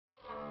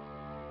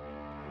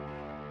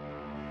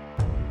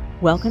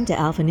Welcome to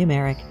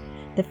Alphanumeric,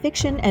 the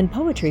fiction and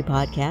poetry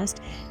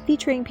podcast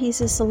featuring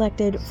pieces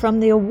selected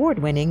from the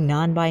award-winning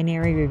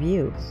NonBinary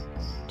Review.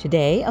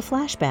 Today, a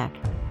flashback,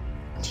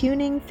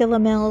 Tuning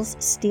Philomel's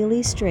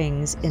Steely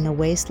Strings in the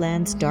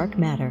Wasteland's Dark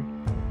Matter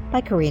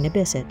by Karina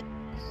Bissett,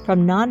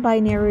 from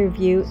NonBinary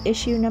Review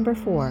Issue number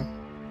 4,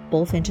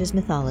 Bulfinch's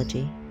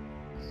Mythology.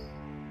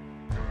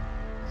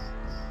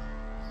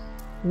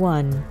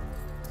 1.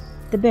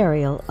 The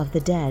Burial of the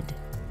Dead.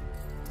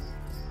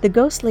 The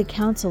ghostly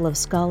council of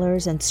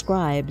scholars and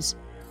scribes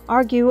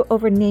argue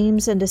over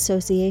names and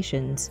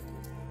associations,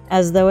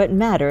 as though it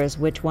matters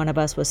which one of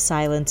us was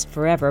silenced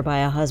forever by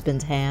a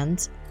husband's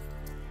hands.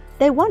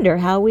 They wonder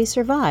how we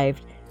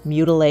survived,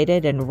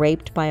 mutilated and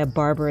raped by a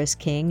barbarous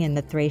king in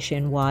the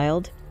Thracian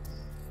wild.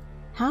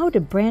 How do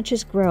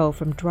branches grow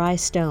from dry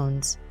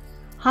stones,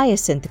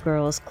 hyacinth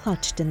girls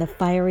clutched in the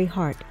fiery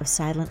heart of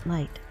silent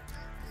light?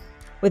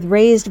 With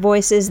raised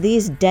voices,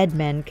 these dead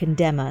men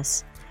condemn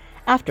us.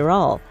 After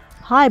all,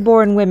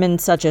 high-born women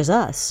such as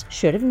us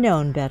should have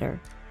known better.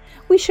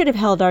 We should have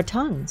held our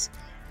tongues,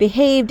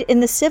 behaved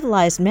in the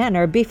civilized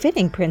manner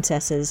befitting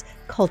princesses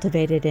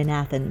cultivated in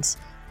Athens.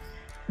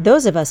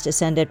 Those of us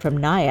descended from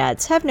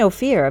naiads have no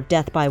fear of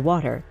death by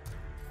water.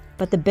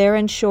 But the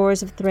barren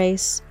shores of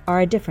Thrace are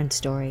a different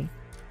story,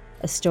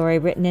 a story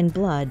written in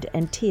blood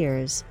and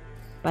tears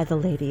by the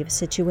Lady of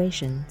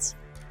Situations.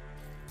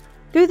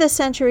 Through the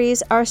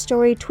centuries, our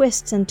story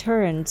twists and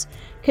turns,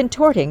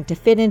 contorting to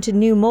fit into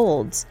new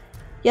molds.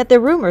 Yet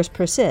the rumors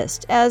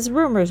persist, as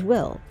rumors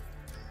will.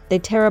 They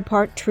tear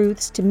apart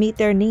truths to meet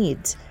their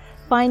needs,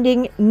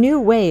 finding new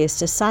ways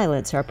to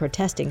silence our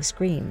protesting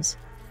screams.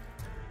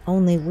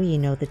 Only we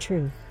know the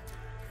truth.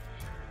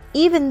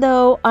 Even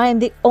though I am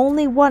the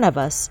only one of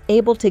us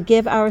able to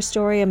give our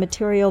story a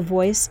material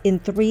voice in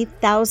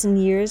 3,000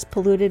 years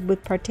polluted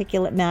with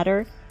particulate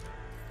matter,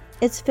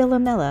 it's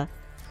Philomel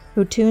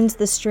who tunes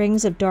the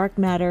strings of dark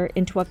matter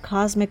into a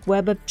cosmic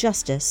web of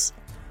justice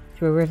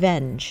through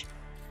revenge.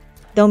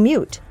 Though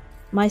mute,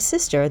 my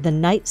sister, the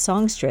night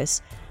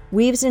songstress,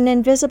 weaves an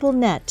invisible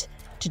net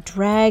to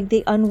drag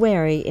the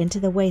unwary into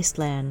the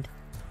wasteland,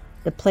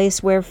 the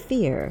place where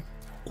fear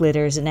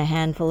glitters in a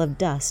handful of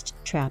dust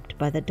trapped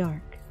by the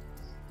dark.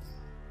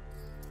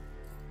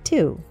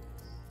 2.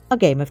 A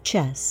game of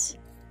chess.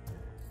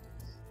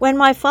 When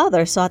my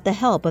father sought the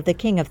help of the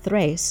king of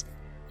Thrace,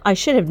 I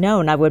should have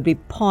known I would be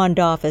pawned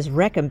off as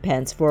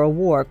recompense for a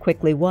war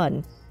quickly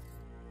won.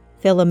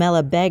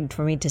 Philomel begged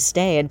for me to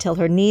stay until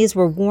her knees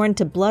were worn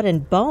to blood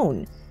and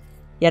bone,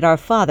 yet our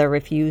father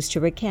refused to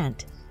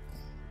recant.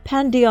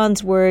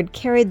 Pandion's word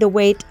carried the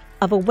weight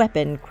of a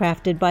weapon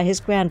crafted by his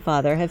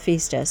grandfather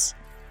Hephaestus.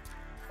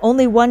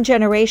 Only one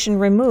generation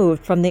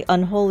removed from the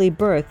unholy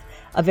birth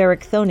of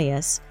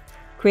Erichthonius,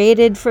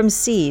 created from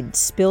seed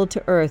spilled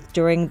to earth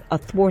during a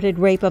thwarted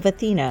rape of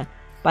Athena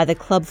by the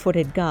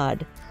club-footed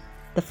god,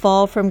 the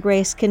fall from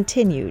grace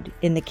continued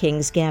in the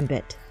king's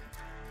gambit.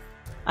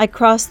 I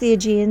crossed the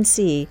Aegean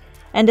Sea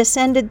and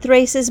ascended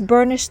Thrace's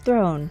burnished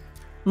throne,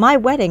 my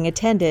wedding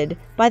attended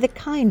by the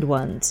kind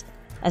ones,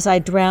 as I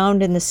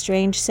drowned in the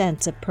strange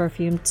scents of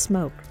perfumed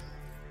smoke.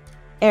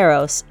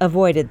 Eros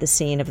avoided the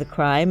scene of the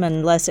crime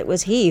unless it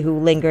was he who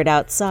lingered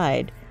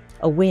outside,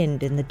 a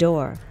wind in the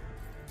door.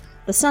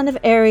 The son of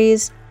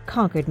Ares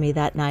conquered me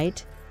that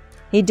night.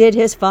 He did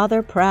his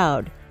father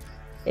proud.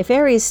 If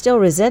Ares still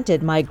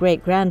resented my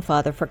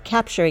great-grandfather for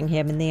capturing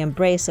him in the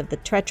embrace of the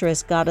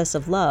treacherous goddess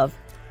of love,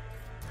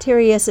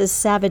 Tereus's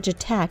savage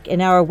attack in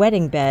our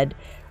wedding bed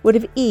would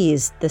have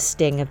eased the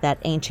sting of that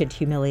ancient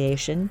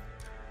humiliation.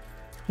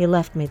 He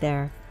left me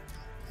there,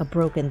 a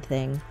broken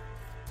thing,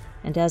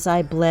 and as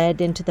I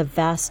bled into the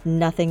vast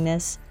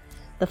nothingness,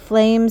 the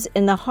flames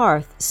in the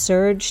hearth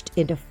surged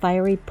into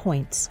fiery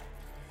points,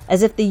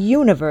 as if the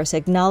universe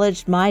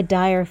acknowledged my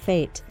dire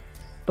fate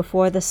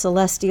before the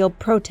celestial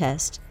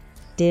protest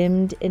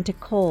dimmed into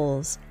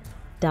coals,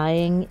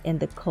 dying in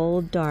the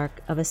cold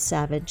dark of a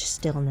savage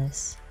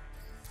stillness.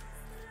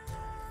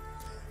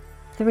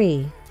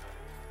 3.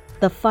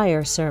 The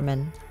Fire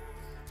Sermon.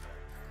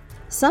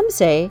 Some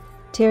say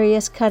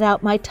Tereus cut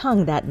out my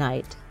tongue that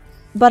night,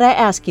 but I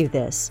ask you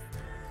this: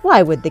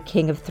 why would the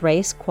king of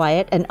Thrace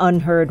quiet an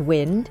unheard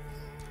wind?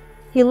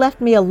 He left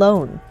me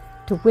alone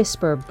to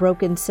whisper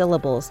broken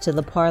syllables to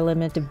the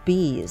parliament of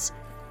bees,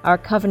 our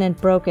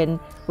covenant broken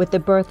with the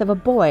birth of a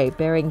boy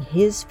bearing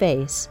his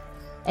face,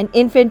 an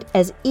infant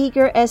as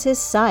eager as his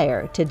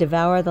sire to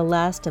devour the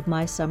last of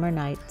my summer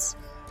nights.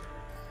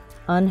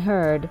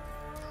 Unheard,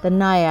 the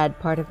naiad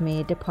part of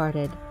me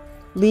departed,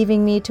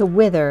 leaving me to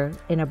wither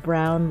in a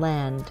brown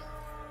land.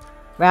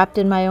 Wrapped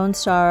in my own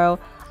sorrow,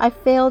 I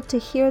failed to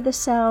hear the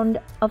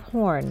sound of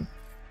horn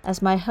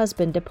as my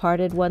husband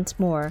departed once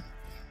more,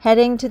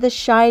 heading to the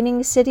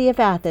shining city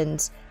of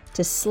Athens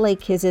to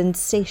slake his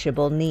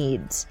insatiable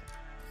needs.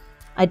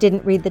 I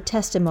didn't read the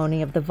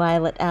testimony of the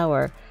violet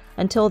hour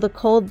until the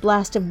cold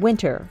blast of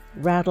winter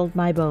rattled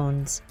my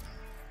bones.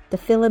 The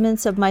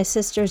filaments of my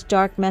sister's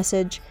dark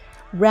message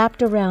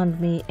wrapped around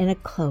me in a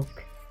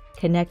cloak,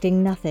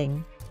 connecting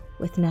nothing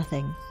with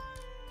nothing.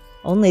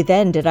 Only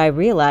then did I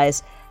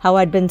realize how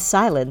I'd been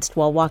silenced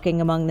while walking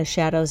among the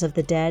shadows of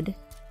the dead.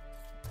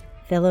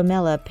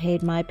 Philomel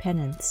paid my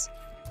penance.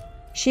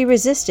 She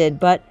resisted,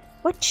 but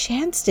what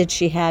chance did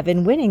she have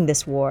in winning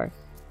this war?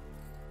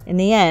 In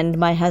the end,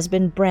 my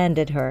husband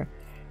branded her,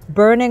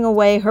 burning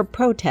away her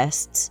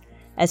protests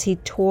as he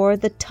tore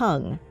the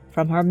tongue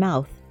from her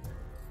mouth.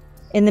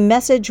 In the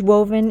message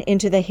woven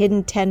into the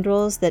hidden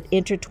tendrils that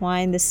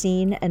intertwine the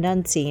seen and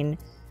unseen,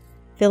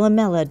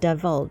 Philomel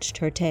divulged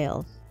her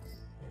tale.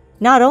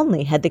 Not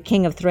only had the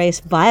king of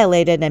Thrace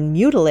violated and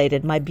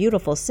mutilated my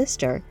beautiful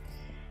sister,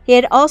 he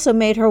had also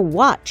made her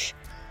watch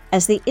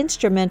as the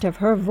instrument of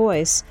her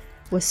voice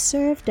was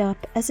served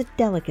up as a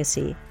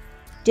delicacy,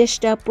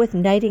 dished up with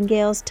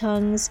nightingales'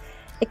 tongues,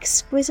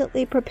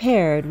 exquisitely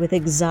prepared with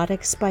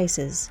exotic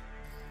spices.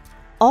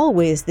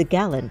 Always the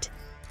gallant,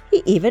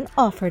 he even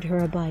offered her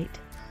a bite.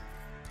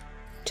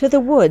 To the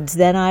woods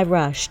then I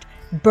rushed,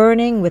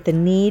 burning with the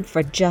need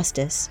for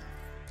justice.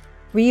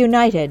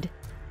 Reunited,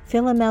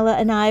 Philomel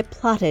and I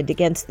plotted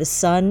against the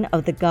son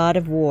of the god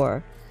of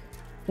war.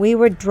 We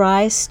were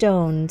dry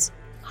stones,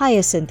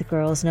 hyacinth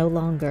girls no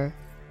longer.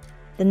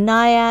 The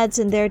naiads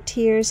and their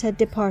tears had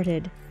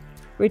departed,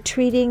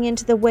 retreating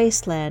into the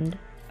wasteland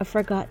of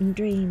forgotten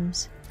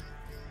dreams.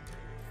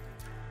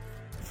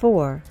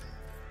 4.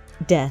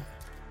 Death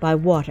by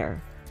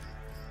water.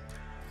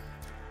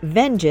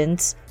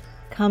 Vengeance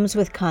comes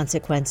with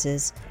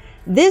consequences.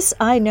 This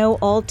I know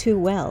all too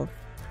well.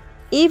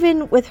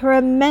 Even with her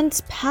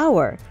immense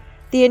power,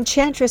 the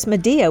enchantress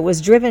Medea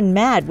was driven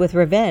mad with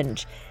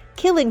revenge,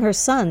 killing her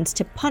sons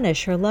to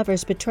punish her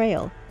lover's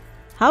betrayal.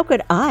 How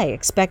could I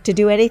expect to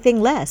do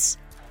anything less?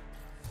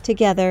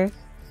 Together,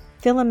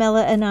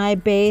 Philomel and I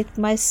bathed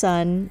my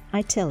son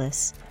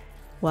Itylus,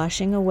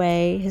 washing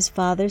away his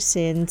father's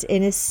sins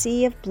in a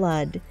sea of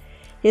blood,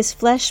 his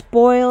flesh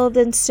boiled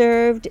and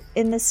served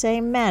in the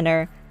same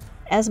manner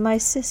as my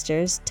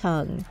sister's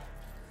tongue.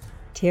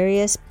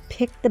 Tereus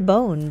picked the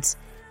bones,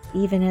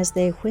 even as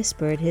they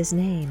whispered his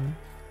name.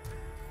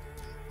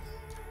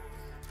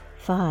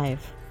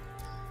 5.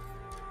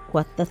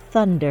 What the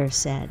thunder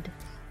said.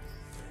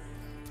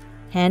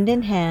 Hand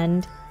in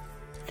hand,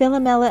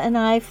 Philomel and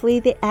I flee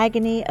the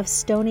agony of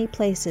stony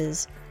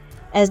places,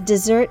 as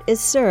dessert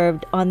is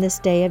served on this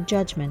day of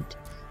judgment.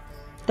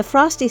 The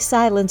frosty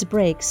silence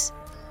breaks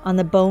on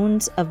the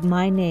bones of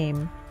my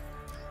name,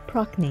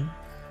 Procne.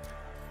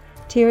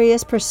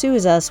 Tereus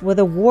pursues us with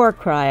a war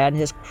cry on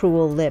his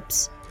cruel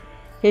lips.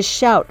 His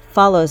shout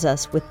follows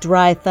us with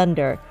dry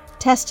thunder,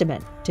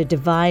 testament to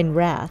divine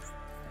wrath.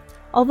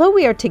 Although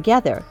we are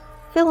together,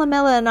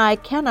 Philomel and I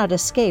cannot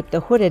escape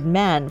the hooded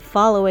man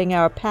following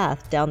our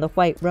path down the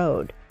white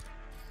road.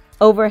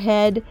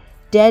 Overhead,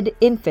 dead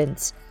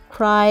infants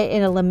cry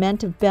in a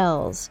lament of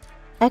bells,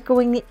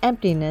 echoing the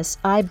emptiness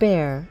I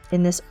bear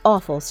in this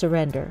awful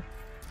surrender.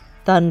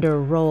 Thunder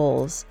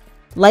rolls,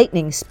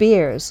 lightning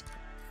spears.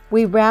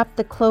 We wrap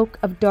the cloak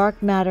of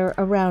dark matter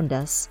around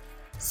us,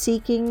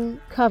 seeking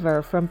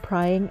cover from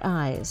prying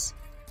eyes,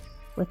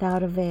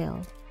 without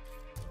avail.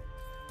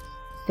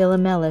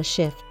 Philomel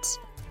shifts,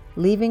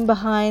 leaving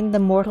behind the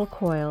mortal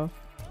coil,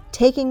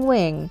 taking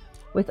wing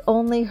with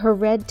only her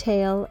red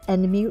tail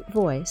and mute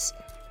voice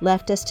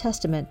left as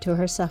testament to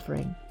her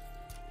suffering.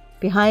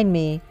 Behind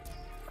me,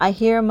 I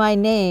hear my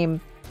name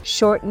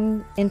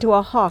shorten into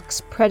a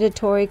hawk's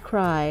predatory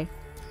cry.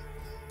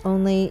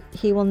 Only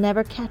he will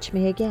never catch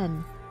me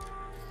again.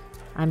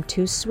 I'm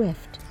too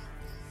swift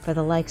for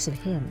the likes of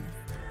him.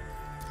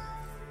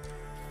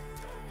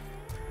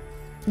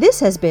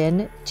 This has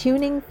been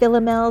Tuning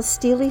Philomel's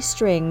Steely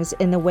Strings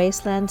in the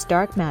Wasteland's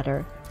Dark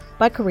Matter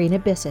by Karina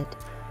Bissett,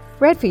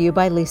 read for you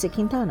by Lisa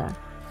Quintana.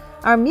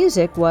 Our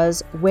music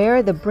was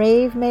Where the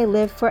Brave May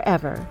Live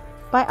Forever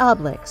by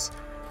Oblix,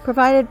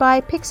 provided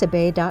by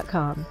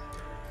Pixabay.com.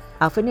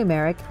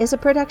 Alphanumeric is a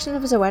production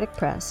of Zoetic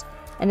Press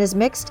and is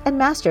mixed and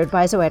mastered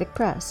by Zoetic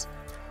Press.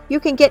 You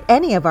can get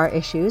any of our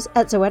issues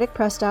at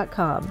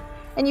zoeticpress.com,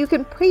 and you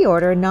can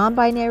pre-order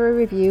NonBinary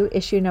Review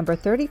Issue number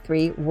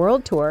 33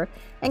 World Tour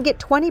and get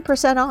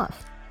 20%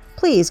 off.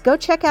 Please go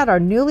check out our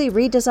newly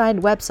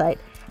redesigned website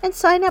and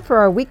sign up for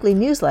our weekly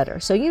newsletter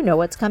so you know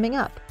what's coming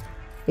up.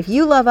 If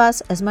you love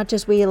us as much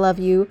as we love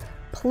you,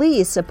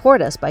 please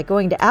support us by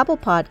going to Apple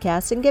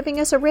Podcasts and giving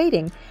us a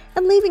rating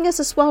and leaving us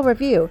a swell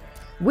review.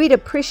 We'd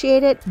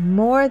appreciate it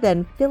more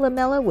than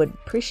Philomel would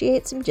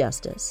appreciate some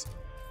justice.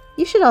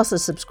 You should also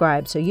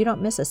subscribe so you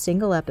don't miss a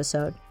single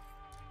episode.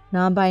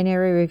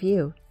 Non-Binary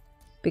Review,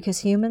 because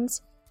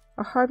humans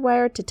are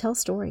hardwired to tell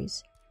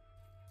stories.